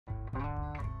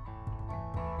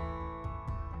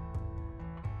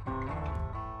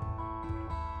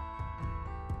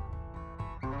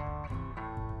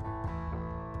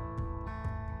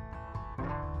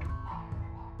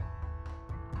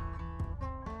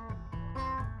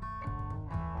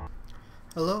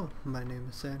Hello, my name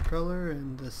is Sandcrawler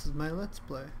and this is my Let's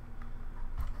Play.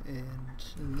 And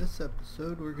in this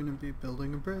episode we're going to be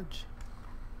building a bridge.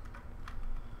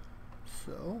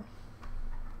 So,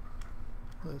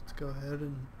 let's go ahead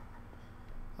and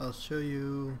I'll show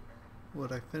you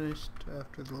what I finished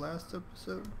after the last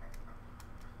episode.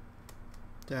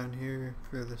 Down here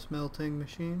for the smelting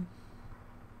machine.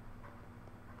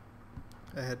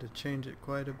 I had to change it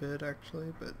quite a bit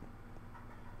actually, but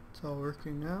it's all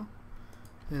working now.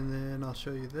 And then I'll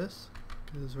show you this,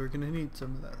 because we're going to need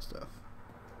some of that stuff.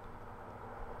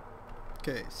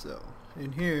 Okay, so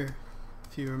in here,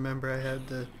 if you remember, I had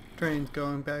the trains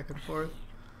going back and forth.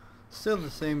 Still the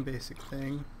same basic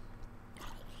thing,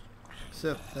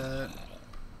 except that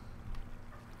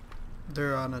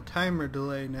they're on a timer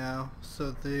delay now,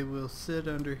 so they will sit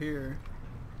under here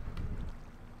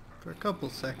for a couple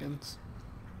seconds,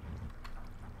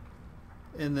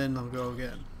 and then they'll go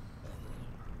again.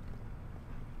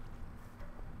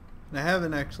 And I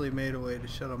haven't actually made a way to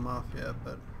shut them off yet,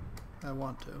 but I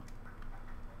want to.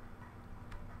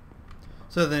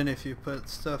 So then if you put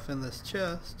stuff in this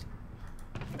chest,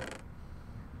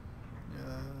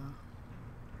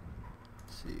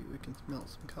 let's see, we can smelt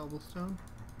some cobblestone.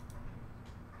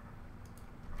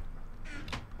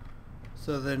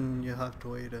 So then you'll have to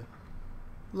wait a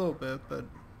little bit, but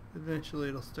eventually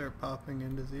it'll start popping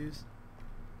into these.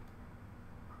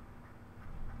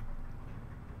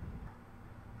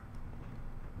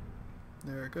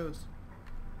 There it goes.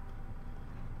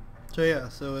 So yeah,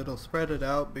 so it'll spread it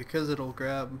out because it'll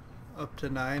grab up to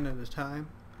 9 at a time.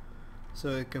 So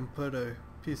it can put a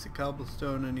piece of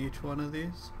cobblestone in each one of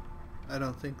these. I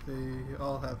don't think they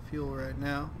all have fuel right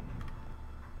now.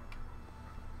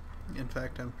 In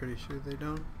fact, I'm pretty sure they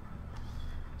don't.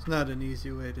 It's not an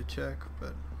easy way to check,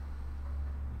 but...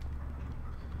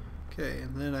 Okay,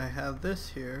 and then I have this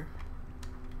here,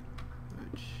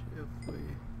 which if we...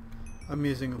 I'm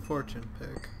using a fortune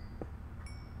pick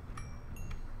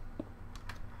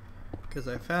because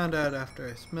I found out after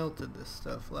I smelted this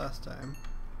stuff last time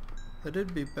that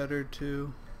it'd be better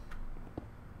to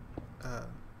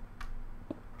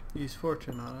use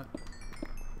fortune on it.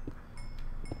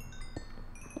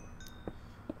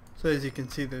 So as you can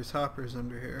see, there's hoppers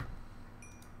under here,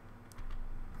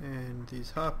 and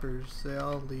these hoppers, they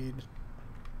all lead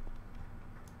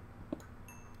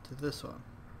to this one.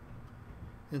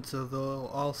 And so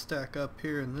they'll all stack up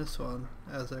here in this one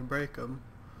as I break them,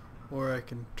 or I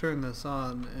can turn this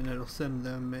on and it'll send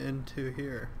them into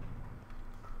here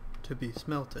to be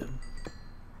smelted,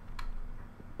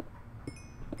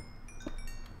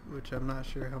 which I'm not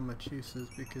sure how much use is,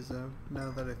 because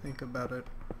now that I think about it,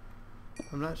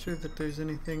 I'm not sure that there's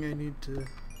anything I need to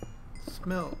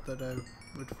smelt that I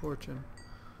would fortune.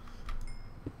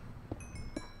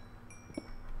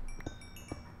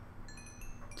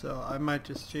 So I might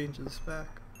just change this back,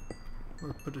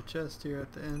 or put a chest here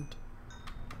at the end.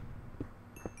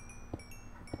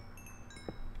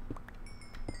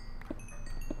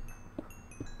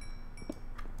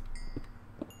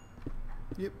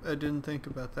 Yep, I didn't think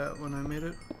about that when I made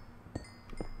it.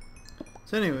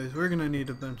 So anyways, we're gonna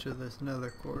need a bunch of this nether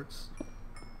quartz.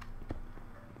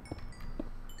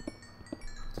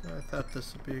 So I thought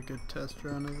this would be a good test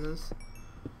run of this.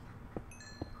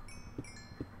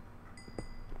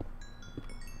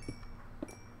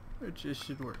 Which it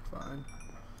should work fine,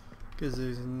 because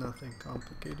there's nothing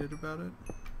complicated about it.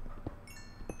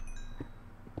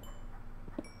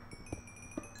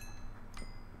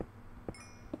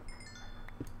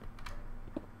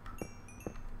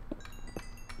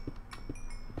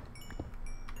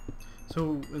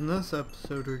 So in this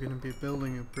episode we're going to be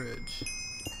building a bridge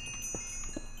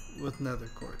with nether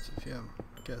quartz, if you haven't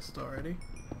guessed already.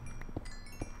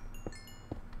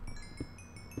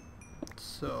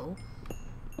 So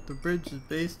the bridge is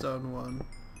based on one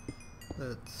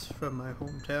that's from my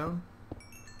hometown,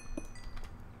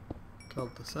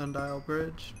 called the Sundial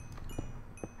Bridge.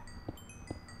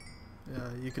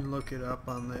 You can look it up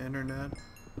on the internet.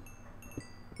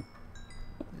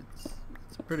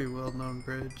 It's a pretty well known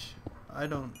bridge. I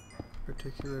don't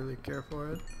particularly care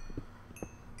for it.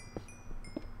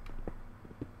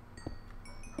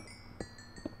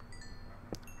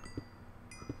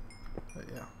 But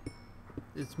yeah,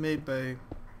 it's made by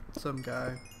some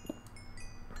guy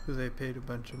who they paid a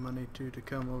bunch of money to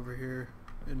come over here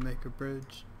and make a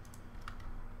bridge,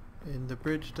 and the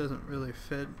bridge doesn't really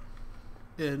fit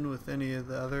in with any of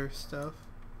the other stuff.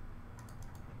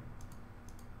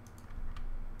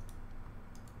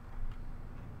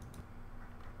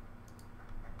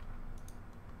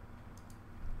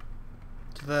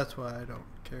 So that's why I don't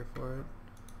care for it.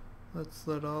 Let's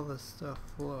let all this stuff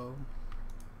flow.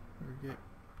 or get,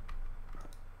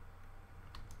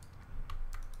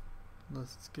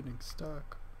 unless it's getting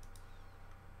stuck.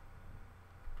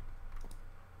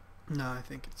 No, I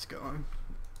think it's going.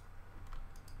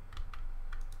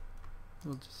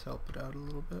 We'll just help it out a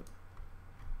little bit.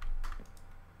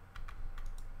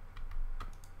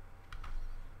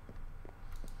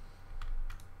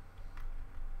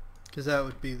 Because that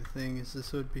would be the thing, is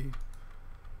this would be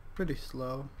pretty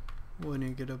slow when you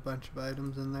get a bunch of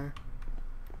items in there.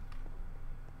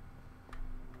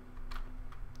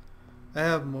 I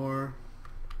have more,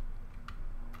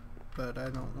 but I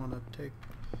don't want to take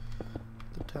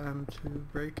the time to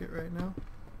break it right now.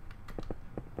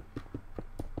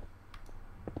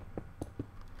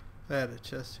 If I had a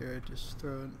chest here, I'd just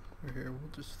throw it, or here,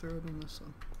 we'll just throw it in this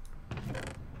one.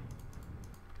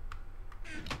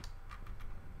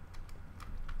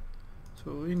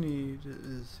 So what we need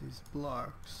is these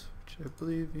blocks, which I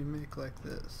believe you make like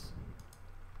this.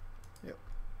 Yep.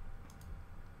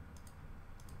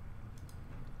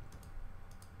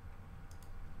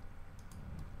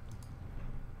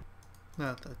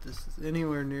 Not that this is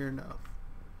anywhere near enough.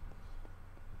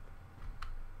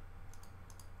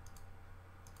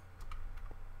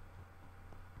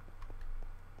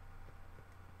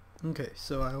 Okay,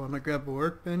 so I want to grab a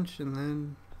workbench and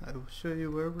then I will show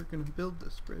you where we're going to build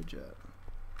this bridge at.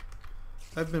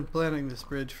 I've been planning this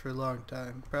bridge for a long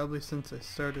time, probably since I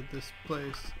started this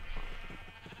place.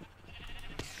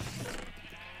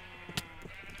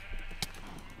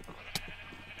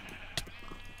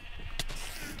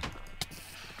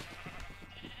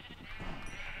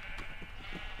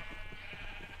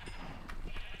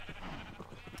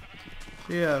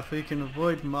 So yeah, if we can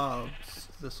avoid mobs,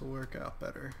 this will work out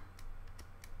better.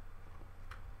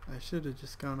 I should have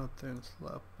just gone up there and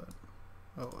slept, but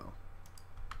oh well.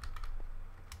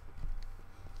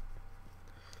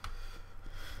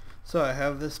 So I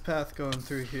have this path going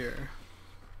through here,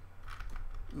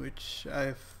 which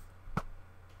I've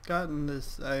gotten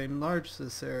this, I enlarged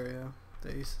this area,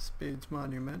 the Ace of Spades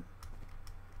monument,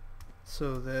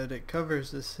 so that it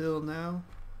covers this hill now,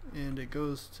 and it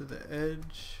goes to the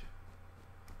edge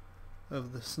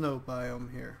of the snow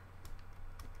biome here.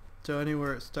 So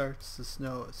anywhere it starts to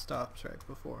snow, it stops right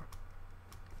before.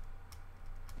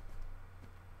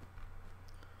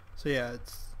 So yeah,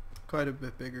 it's quite a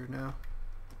bit bigger now.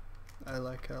 I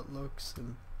like how it looks,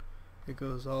 and it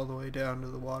goes all the way down to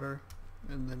the water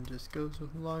and then just goes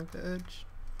along the edge.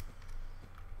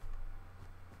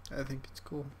 I think it's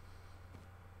cool.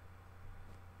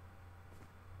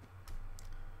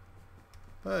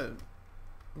 But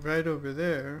right over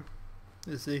there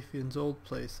is Xaphian's old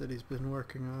place that he's been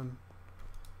working on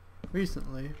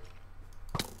recently.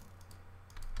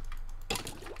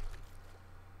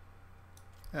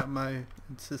 At my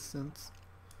insistence.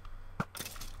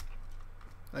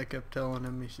 I kept telling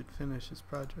him he should finish his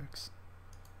projects.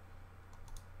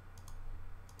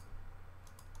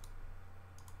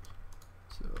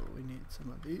 So we need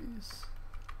some of these.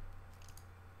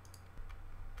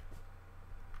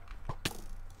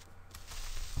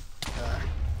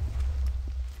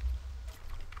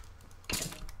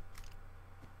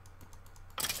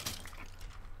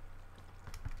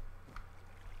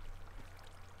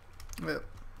 Yep,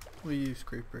 we use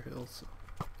creeper hills, so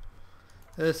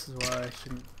this is why I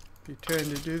shouldn't be trying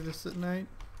to do this at night.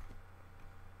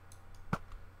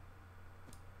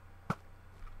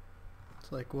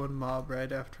 It's like one mob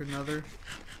right after another.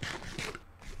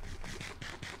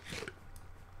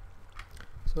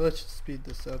 So let's just speed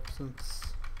this up since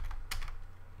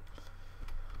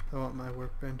I want my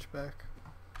workbench back.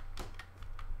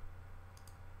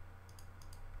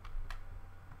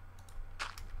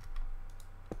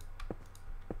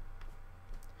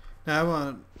 Now I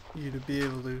want you to be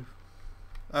able to,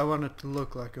 I want it to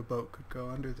look like a boat could go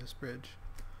under this bridge.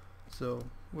 So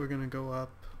we're gonna go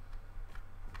up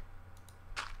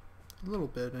a little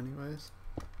bit anyways.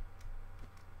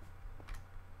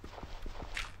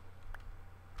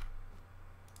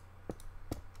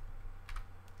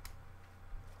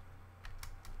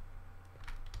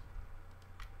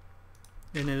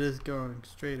 And it is going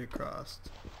straight across.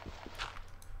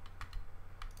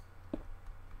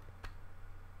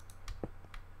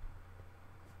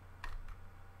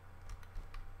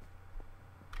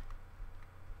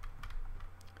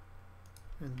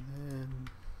 And then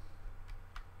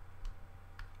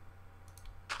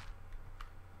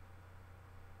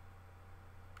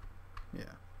yeah,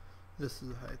 this is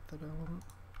the height that I want,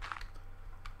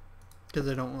 because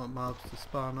I don't want mobs to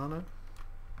spawn on it.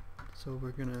 So we're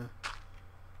gonna,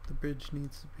 the bridge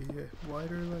needs to be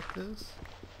wider like this,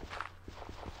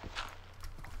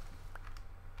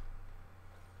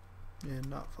 and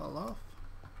not fall off.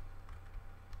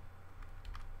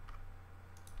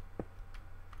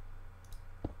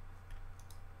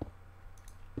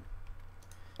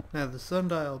 Now the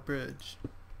sundial bridge,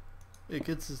 it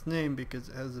gets its name because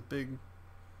it has a big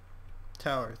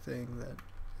tower thing that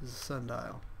is a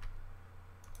sundial.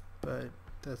 But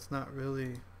that's not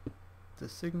really the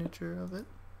signature of it.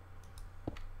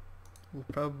 We'll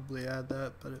probably add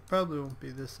that, but it probably won't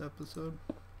be this episode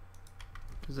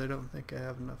because I don't think I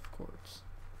have enough quartz.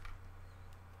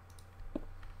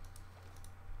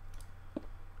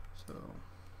 So,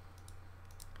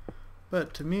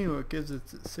 but to me what gives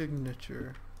it its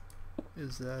signature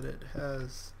is that it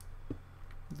has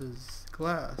this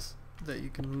glass that you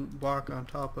can walk on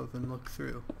top of and look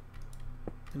through.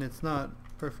 And it's not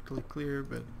perfectly clear,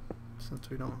 but since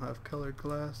we don't have colored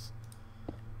glass,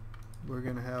 we're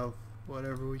gonna have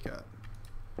whatever we got.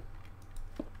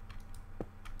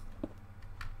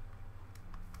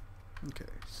 Okay,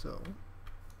 so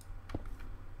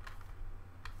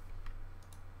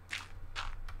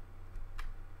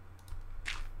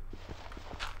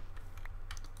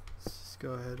let's just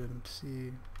go ahead and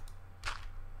see.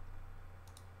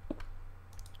 I'll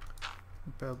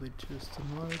probably just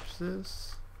enlarge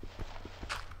this.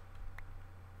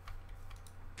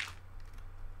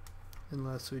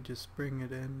 Unless we just bring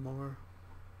it in more.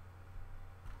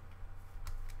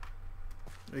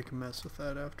 We can mess with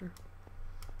that after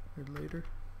or later.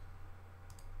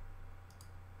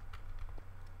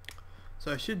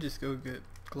 So I should just go get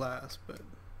glass, but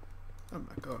I'm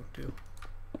not going to.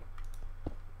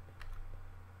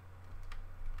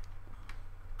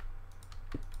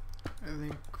 I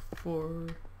think for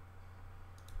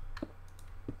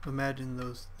imagine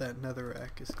that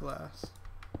netherrack is glass.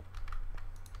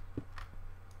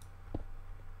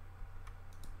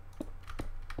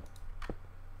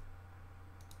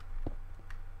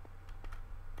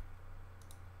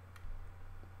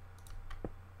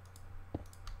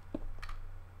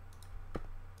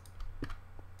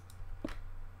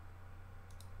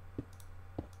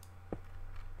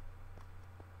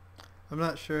 I'm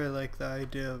not sure I like the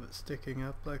idea of it sticking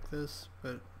up like this,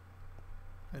 but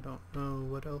I don't know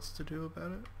what else to do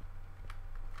about it.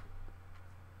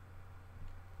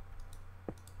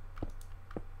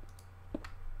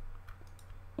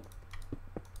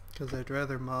 Because I'd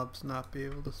rather mobs not be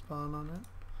able to spawn on it.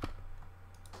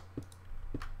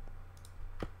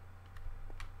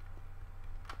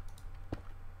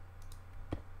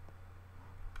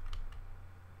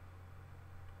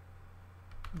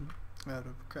 Out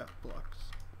of craft blocks.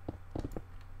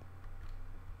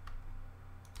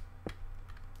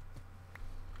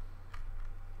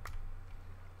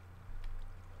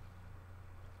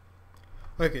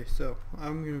 Okay, so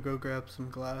I'm gonna go grab some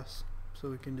glass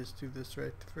so we can just do this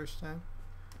right the first time,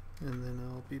 and then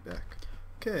I'll be back.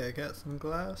 Okay, I got some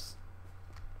glass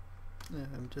and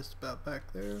I'm just about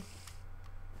back there.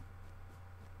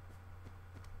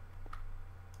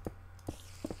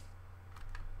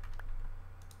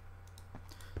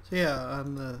 So yeah,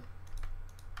 on the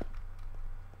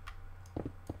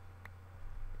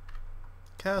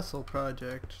castle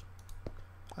project,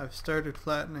 I've started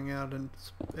flattening out an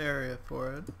area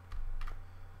for it,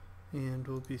 and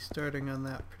we'll be starting on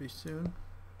that pretty soon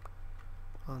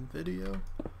on video.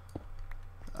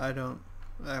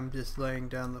 I'm just laying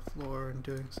down the floor and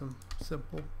doing some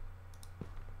simple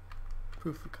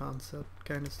proof of concept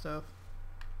kind of stuff.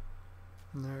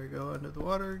 And there we go, under the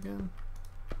water again.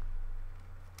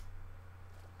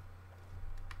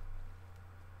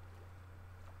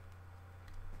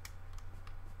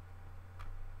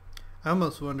 I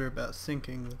almost wonder about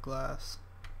sinking the glass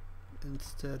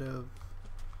instead of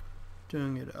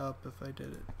doing it up if I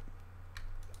did it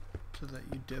so that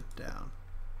you dip down.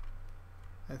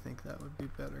 I think that would be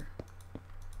better.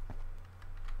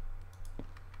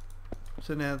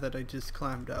 So now that I just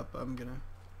climbed up, I'm gonna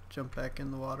jump back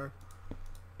in the water.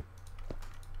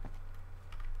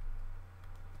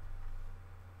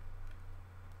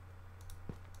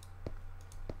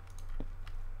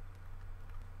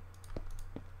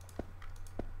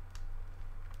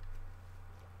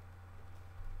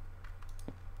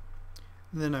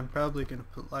 And then I'm probably going to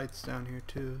put lights down here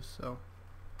too, so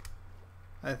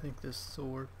I think this will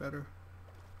work better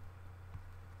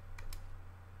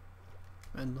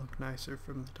and look nicer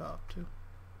from the top too.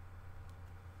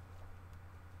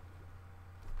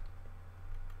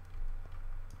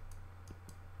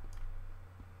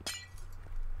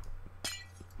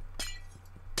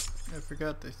 I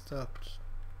forgot they stopped.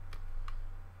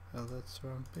 Oh, that's the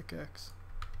wrong pickaxe.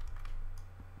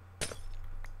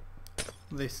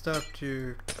 They stopped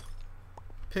your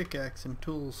pickaxe and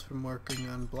tools from working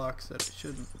on blocks that it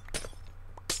shouldn't.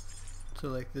 So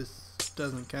like this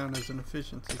doesn't count as an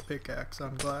efficiency pickaxe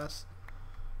on glass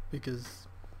because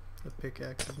the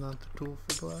pickaxe is not the tool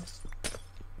for glass.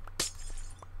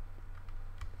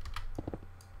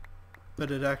 But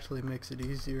it actually makes it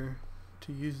easier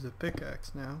to use the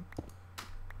pickaxe now,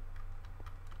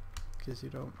 because you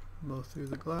don't mow through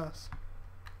the glass.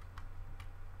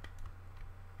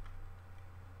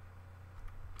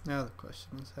 Now the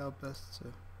question is how best to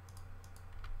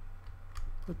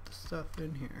put the stuff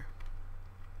in here.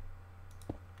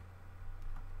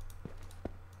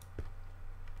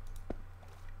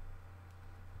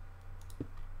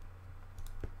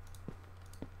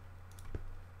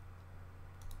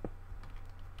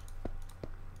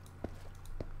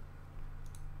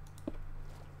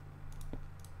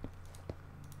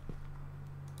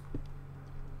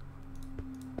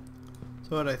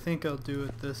 So what I think I'll do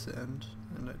at this end,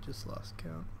 and I just lost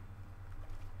count,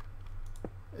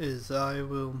 is I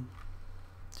will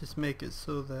just make it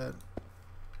so that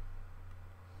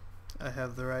I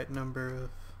have the right number of,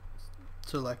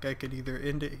 so like I could either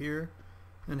end it here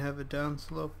and have a down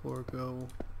slope or go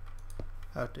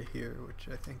out to here, which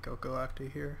I think I'll go out to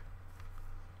here.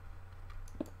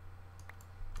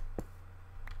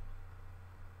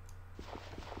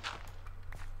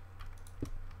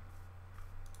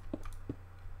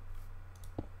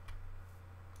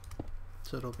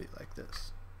 So it'll be like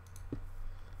this.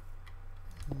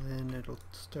 And then it'll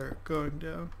start going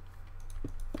down.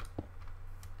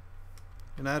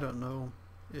 And I don't know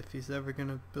if he's ever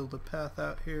gonna build a path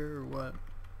out here or what,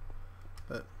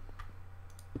 but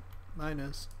mine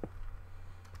is.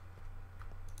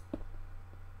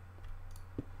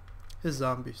 His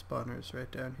zombie spawner is right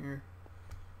down here.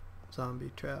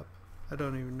 Zombie trap. I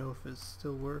don't even know if it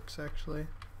still works actually.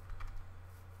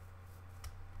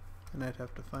 And I'd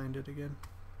have to find it again.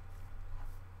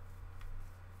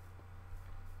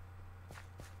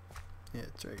 Yeah,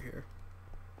 it's right here.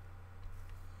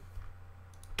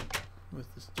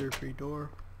 With this derpy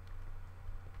door.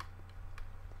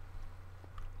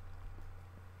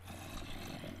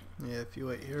 Yeah, if you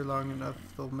wait here long enough,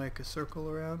 they'll make a circle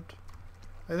around.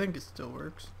 I think it still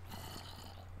works.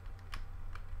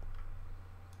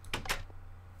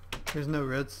 There's no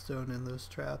redstone in those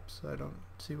traps, so I don't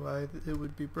see why it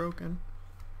would be broken.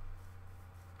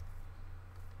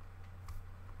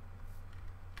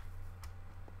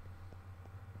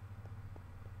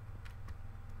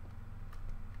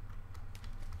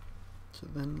 So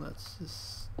then let's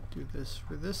just do this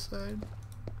for this side.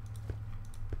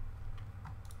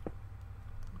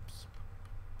 Oops.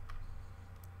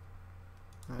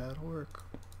 That'll work.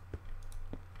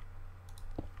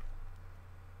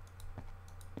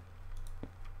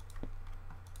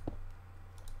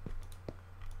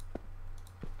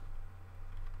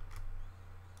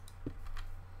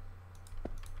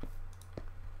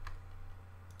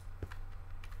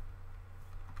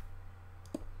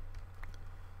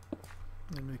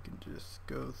 Then we can just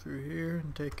go through here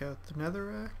and take out the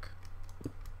netherrack.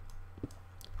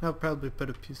 I'll probably put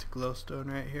a piece of glowstone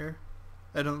right here.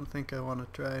 I don't think I want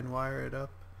to try and wire it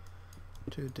up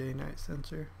to a day-night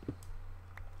sensor.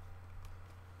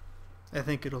 I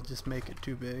think it'll just make it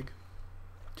too big,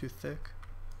 too thick.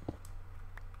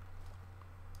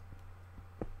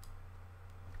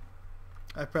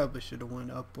 I probably should have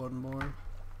went up one more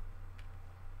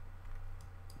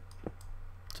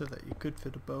so that you could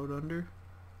fit a boat under.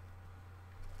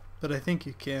 But I think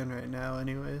you can right now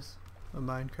anyways. A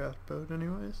Minecraft boat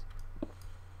anyways.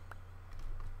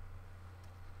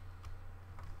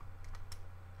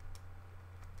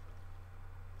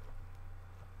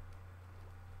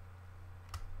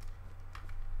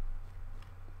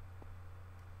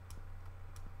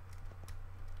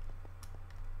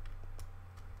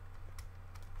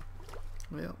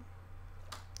 Well,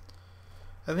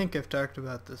 I think I've talked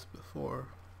about this before,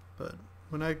 but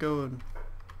when I go and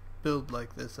build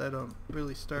like this, I don't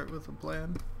really start with a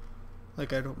plan.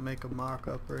 Like, I don't make a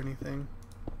mock-up or anything.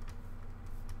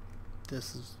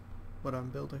 This is what I'm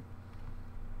building.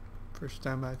 First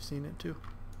time I've seen it too.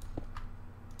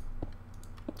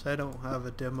 So I don't have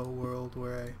a demo world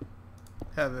where I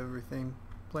have everything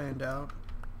planned out.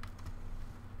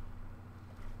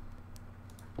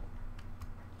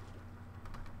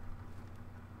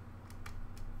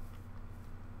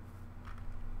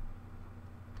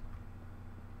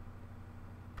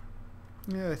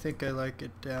 Yeah, I think I like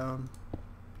it down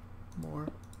more.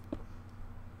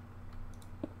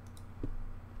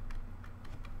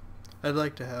 I'd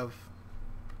like to have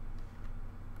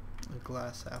a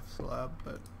glass half slab,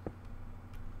 but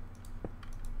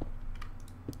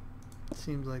it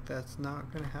seems like that's not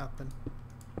going to happen.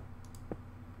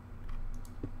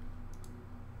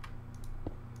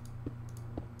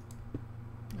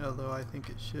 Although I think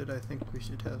it should. I think we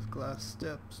should have glass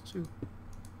steps too.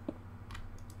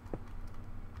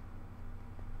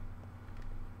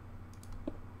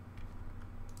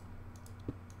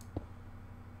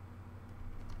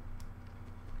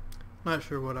 Not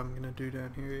sure what I'm gonna do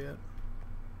down here yet.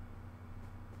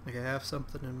 Like, I have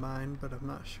something in mind, but I'm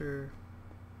not sure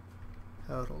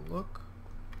how it'll look.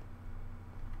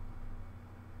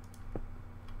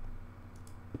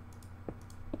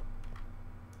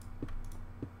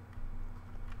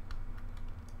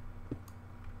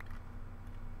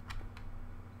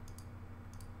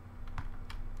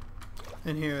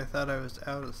 And here I thought I was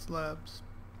out of slabs.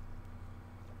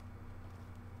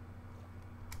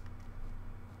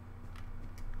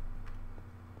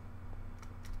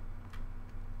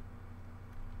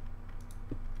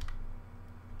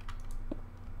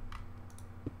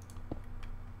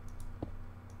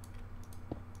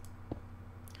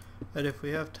 But if we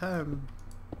have time,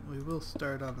 we will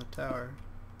start on the tower,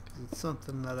 because it's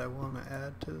something that I want to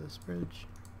add to this bridge.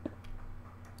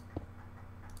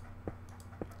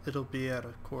 It'll be out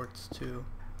of quartz too.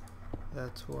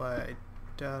 That's why I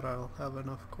doubt I'll have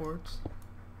enough quartz.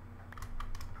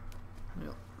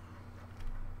 Yep.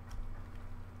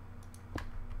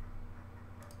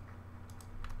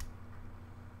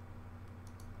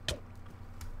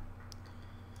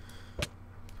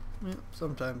 Yep,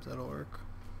 sometimes that'll work.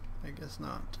 I guess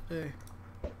not today.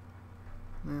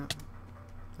 Yeah.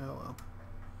 Oh well.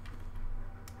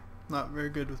 Not very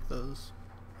good with those.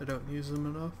 I don't use them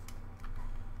enough.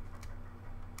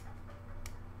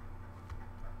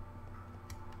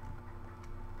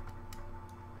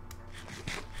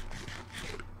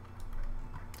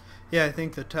 Yeah, I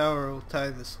think the tower will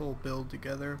tie this whole build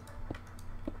together,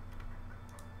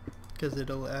 because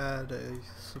it'll add a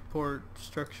support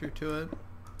structure to it,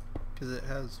 because it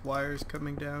has wires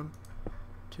coming down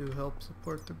to help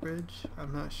support the bridge.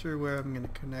 I'm not sure where I'm going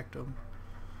to connect them.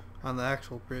 On the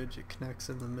actual bridge it connects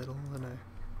in the middle, and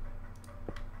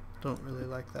I don't really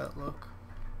like that look.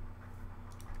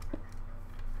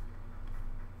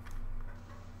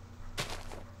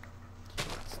 So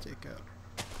let's take out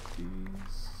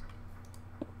these.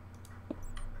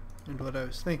 And what I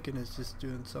was thinking is just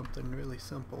doing something really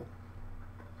simple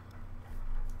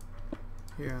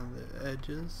here on the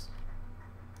edges.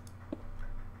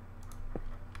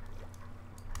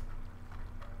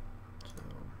 So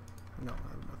I don't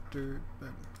have enough dirt, but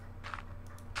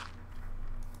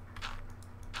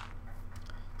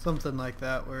something like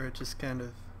that where it just kind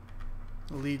of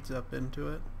leads up into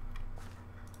it.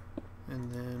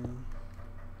 And then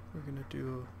we're gonna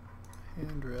do a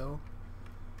handrail.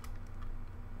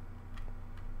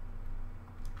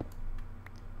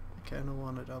 Kind of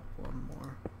want it up one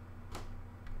more.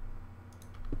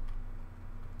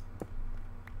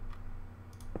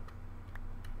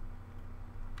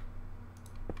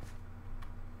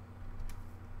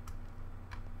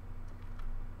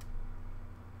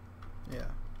 Yeah,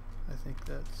 I think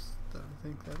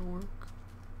that'll work.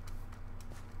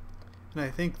 And I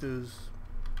think those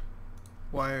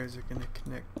wires are going to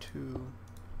connect to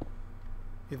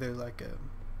either like a,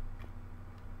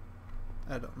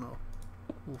 I don't know.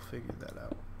 We'll figure that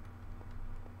out.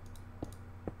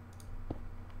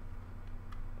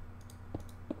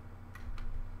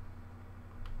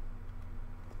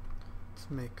 Let's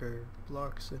make our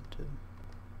blocks into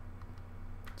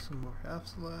some more half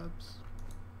slabs.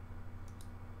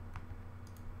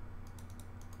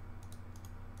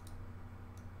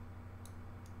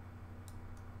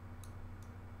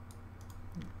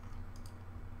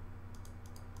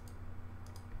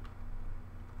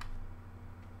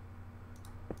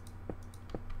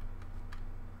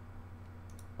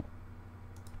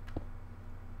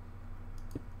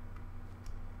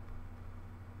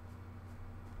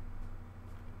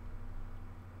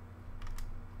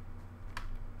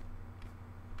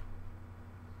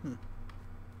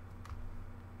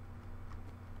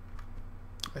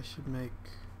 I should make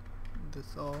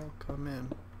this all come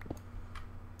in.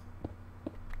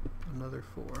 Another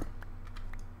 4.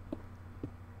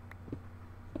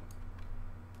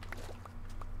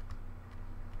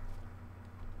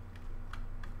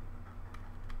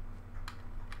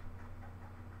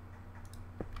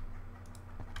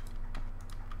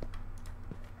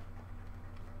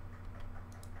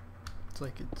 It's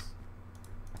like it's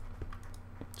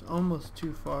almost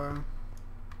too far.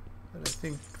 But I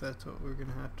think that's what we're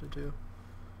gonna have to do.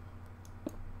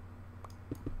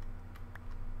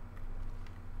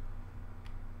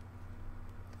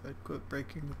 If I quit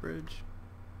breaking the bridge,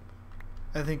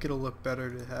 I think it'll look better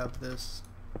to have this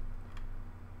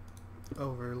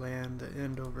over land, the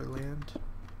end over land,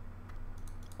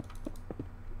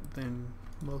 than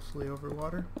mostly over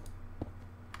water.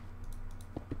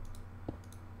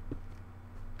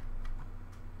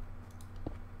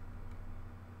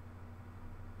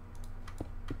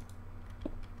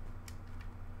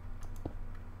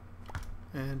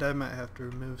 And I might have to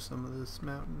remove some of this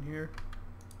mountain here.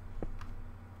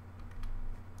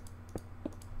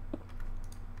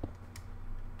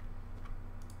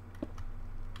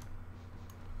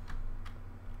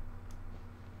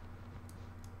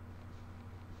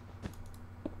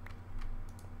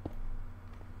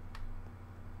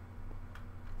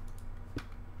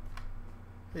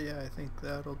 But yeah, I think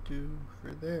that'll do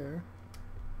for there.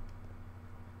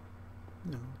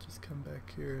 Then we'll just come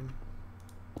back here and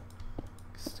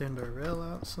extend our rail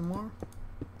out some more.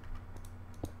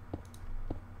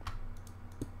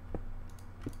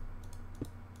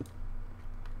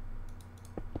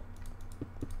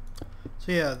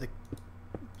 So yeah, the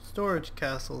storage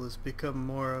castle has become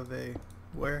more of a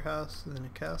warehouse than a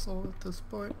castle at this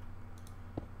point.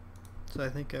 So I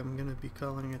think I'm going to be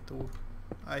calling it the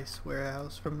ice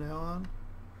warehouse from now on.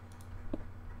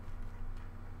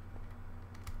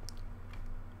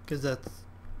 Because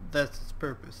that's its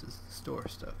purpose, is to store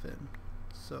stuff in.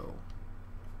 So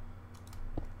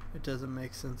it doesn't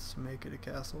make sense to make it a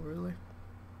castle, really.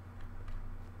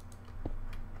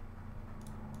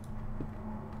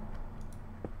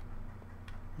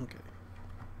 Okay.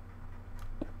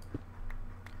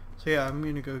 So yeah, I'm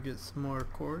gonna go get some more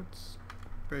quartz,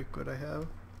 break what I have,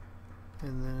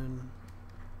 and then,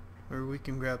 or we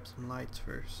can grab some lights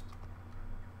first.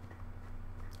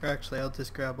 Or actually, I'll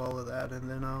just grab all of that and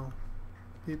then I'll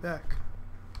be back.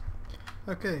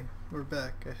 Okay, we're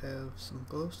back. I have some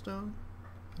glowstone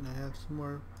and I have some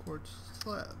more quartz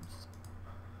slabs.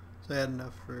 So I had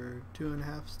enough for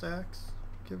 2.5 stacks,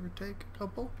 give or take a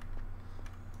couple.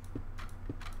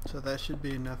 So that should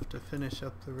be enough to finish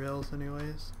up the rails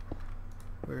anyways.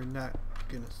 We're not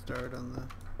gonna start on the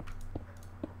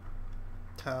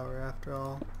tower after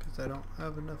all, because I don't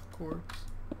have enough quartz.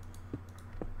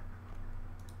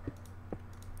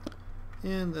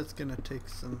 And that's gonna take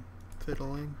some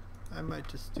fiddling. I might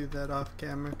just do that off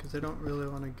camera because I don't really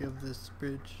want to give this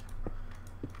bridge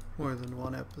more than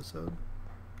one episode.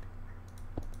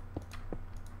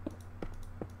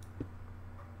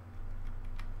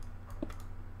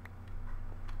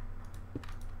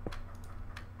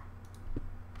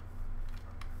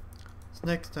 So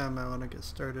next time I want to get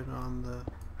started on the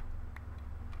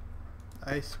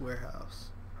ice warehouse.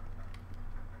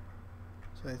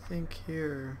 So I think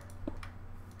here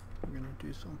we're gonna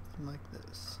do something like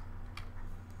this.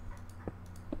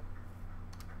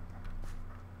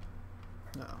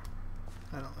 No,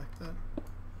 I don't like that.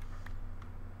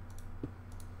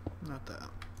 Not that.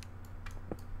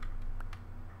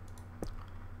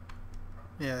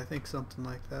 Yeah, I think something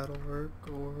like that'll work,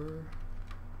 or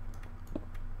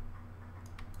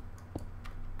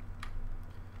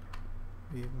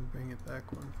we even bring it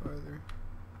back one farther.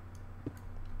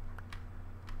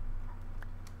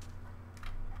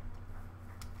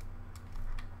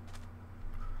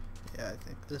 Yeah, I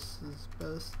think this is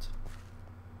best.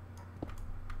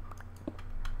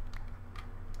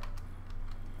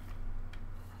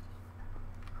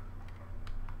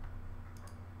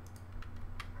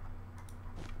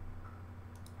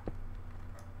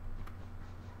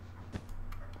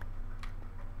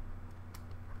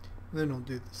 Then we'll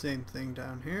do the same thing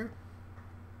down here.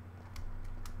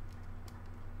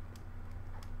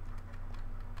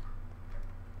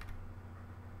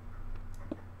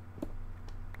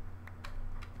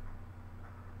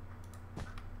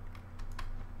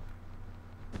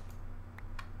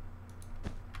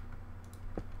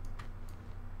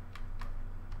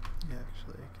 Yeah,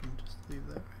 actually I can just leave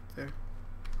that right there.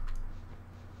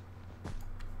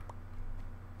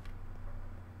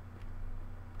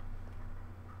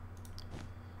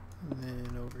 And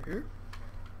then over here.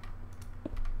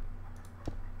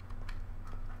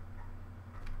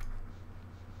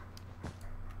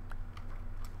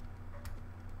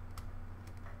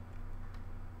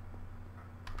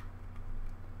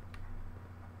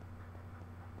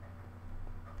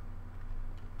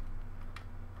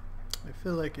 I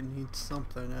feel like it needs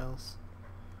something else.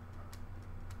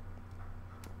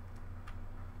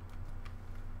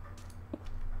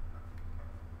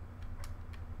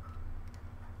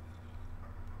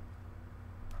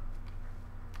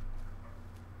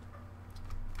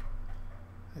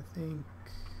 I think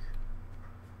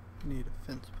I need a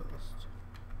fence post,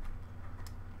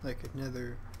 like a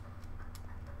nether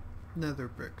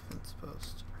brick fence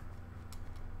post,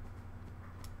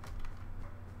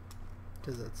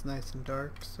 because it's nice and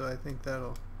dark, so I think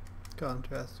that'll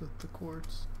contrast with the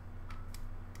quartz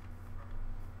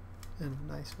in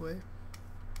a nice way.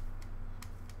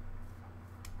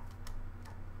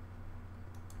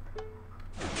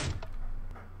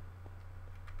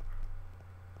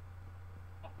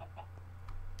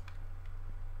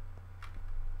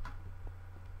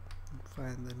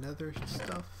 find the nether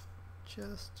stuff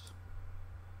chest.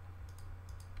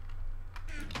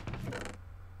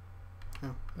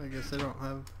 Oh, I guess I don't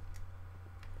have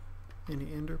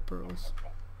any ender pearls.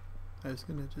 I was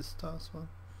gonna just toss one.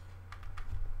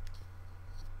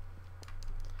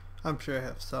 I'm sure I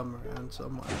have some around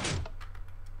somewhere.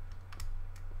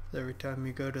 Every time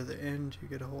you go to the end, you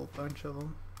get a whole bunch of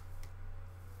them.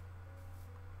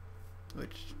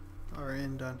 Which, our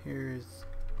end on here is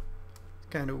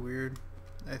kind of weird.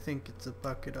 I think it's a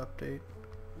bucket update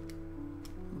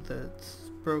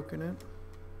that's broken it.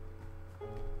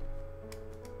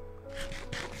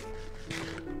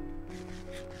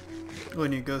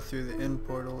 When you go through the end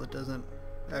portal, it doesn't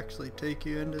actually take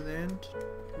you into the end,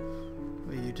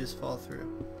 but you just fall through.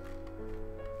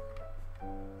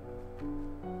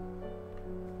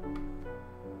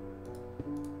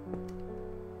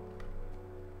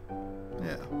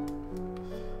 Yeah,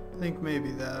 I think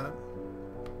maybe that.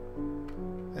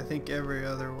 I think every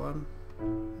other one.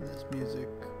 This music.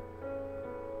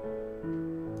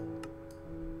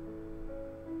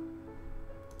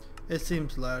 It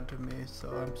seems loud to me, so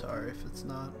I'm sorry if it's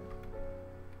not.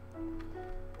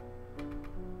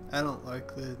 I don't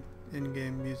like the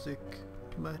in-game music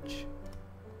much.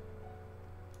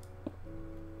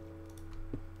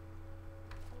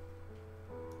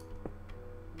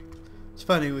 It's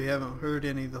funny, we haven't heard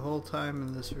any the whole time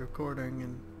in this recording,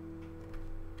 and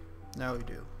now we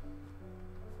do.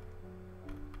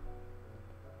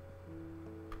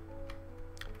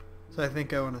 So I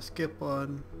think I want to skip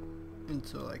one. And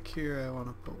so like here I want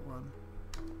to put one,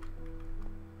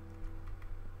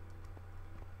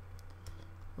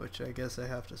 which I guess I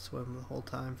have to swim the whole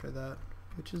time for that,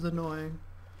 which is annoying,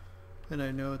 and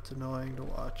I know it's annoying to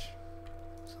watch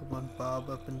someone bob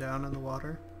up and down in the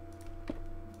water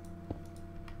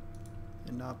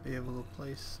and not be able to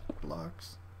place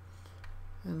blocks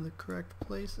in the correct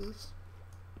places.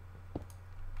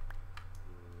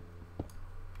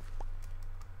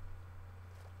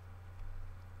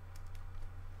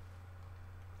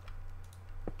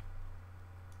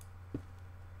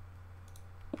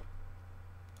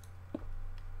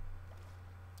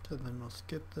 So then we'll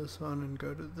skip this one and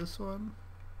go to this one.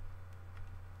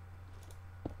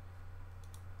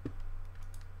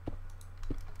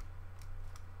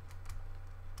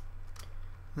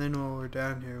 And then while we're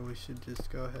down here, we should just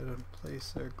go ahead and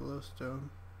place our glowstone.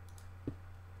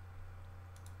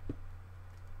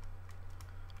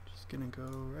 Just gonna go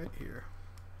right here.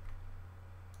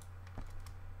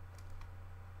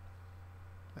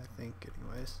 I think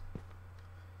anyways.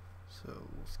 So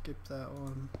we'll skip that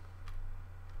one.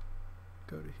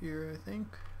 Go to here, I think.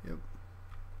 Yep.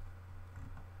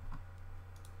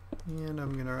 And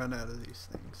I'm gonna run out of these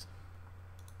things.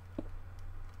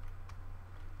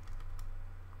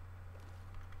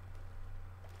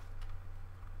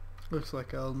 Looks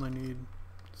like I only need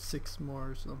 6 more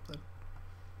or something.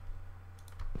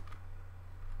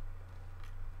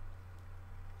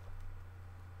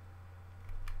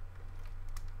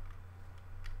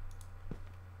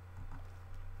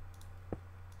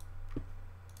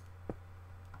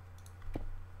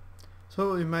 So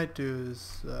what we might do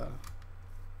is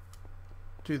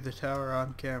do the tower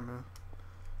on camera,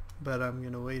 but I'm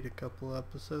gonna wait a couple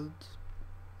episodes.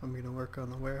 I'm gonna work on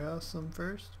the warehouse some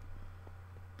first,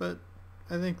 but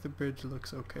I think the bridge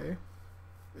looks okay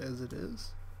as it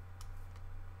is.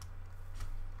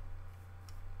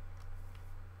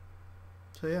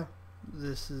 So yeah,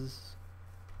 this is,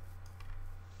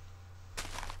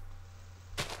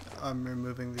 I'm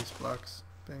removing these blocks,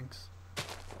 thanks.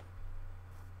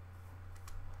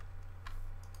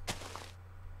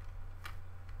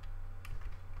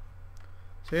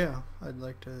 So yeah, I'd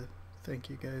like to thank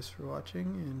you guys for watching,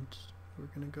 and we're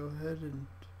gonna go ahead and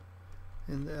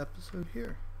end the episode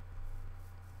here.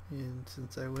 And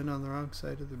since I went on the wrong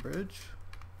side of the bridge,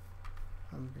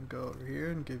 I'm gonna go over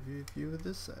here and give you a view of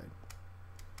this side.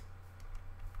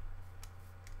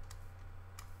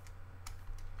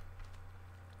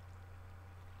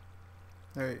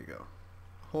 There you go.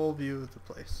 Whole view of the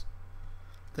place.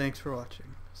 Thanks for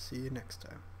watching. See you next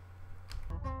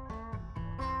time.